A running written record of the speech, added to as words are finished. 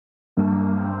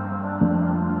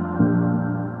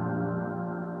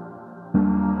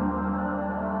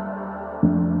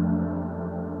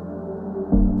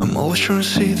Always trying to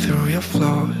see through your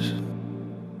flaws,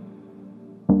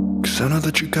 'cause I know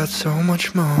that you got so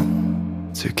much more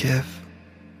to give.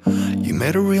 You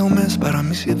made a real mess, but I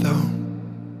miss you though,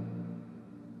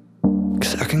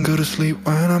 'cause I can go to sleep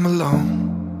when I'm alone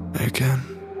again.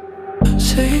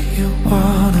 Say you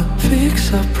wanna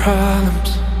fix our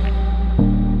problems.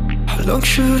 How long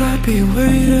should I be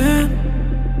waiting?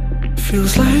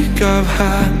 Feels like I've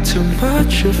had too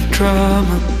much of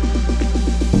drama,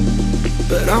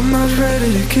 but I'm not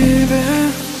ready to give in.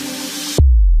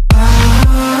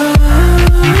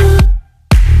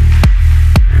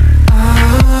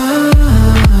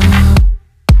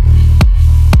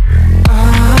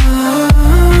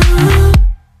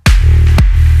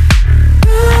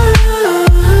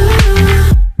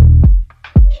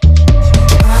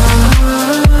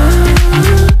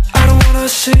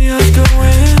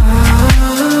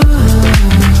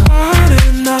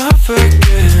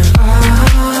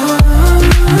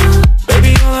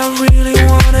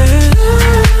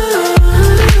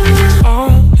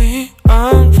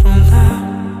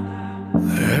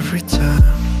 Every time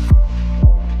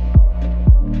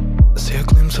I see a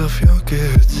glimpse of your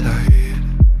good side,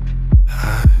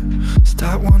 I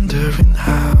start wondering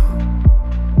how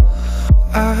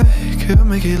I could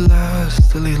make it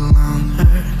last a little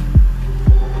longer.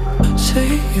 Say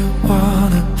you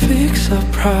wanna fix our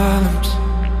problems.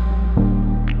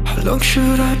 How long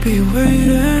should I be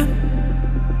waiting?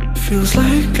 Feels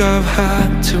like I've had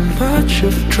too much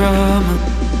of drama,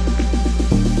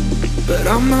 but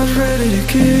I'm not ready to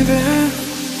give in.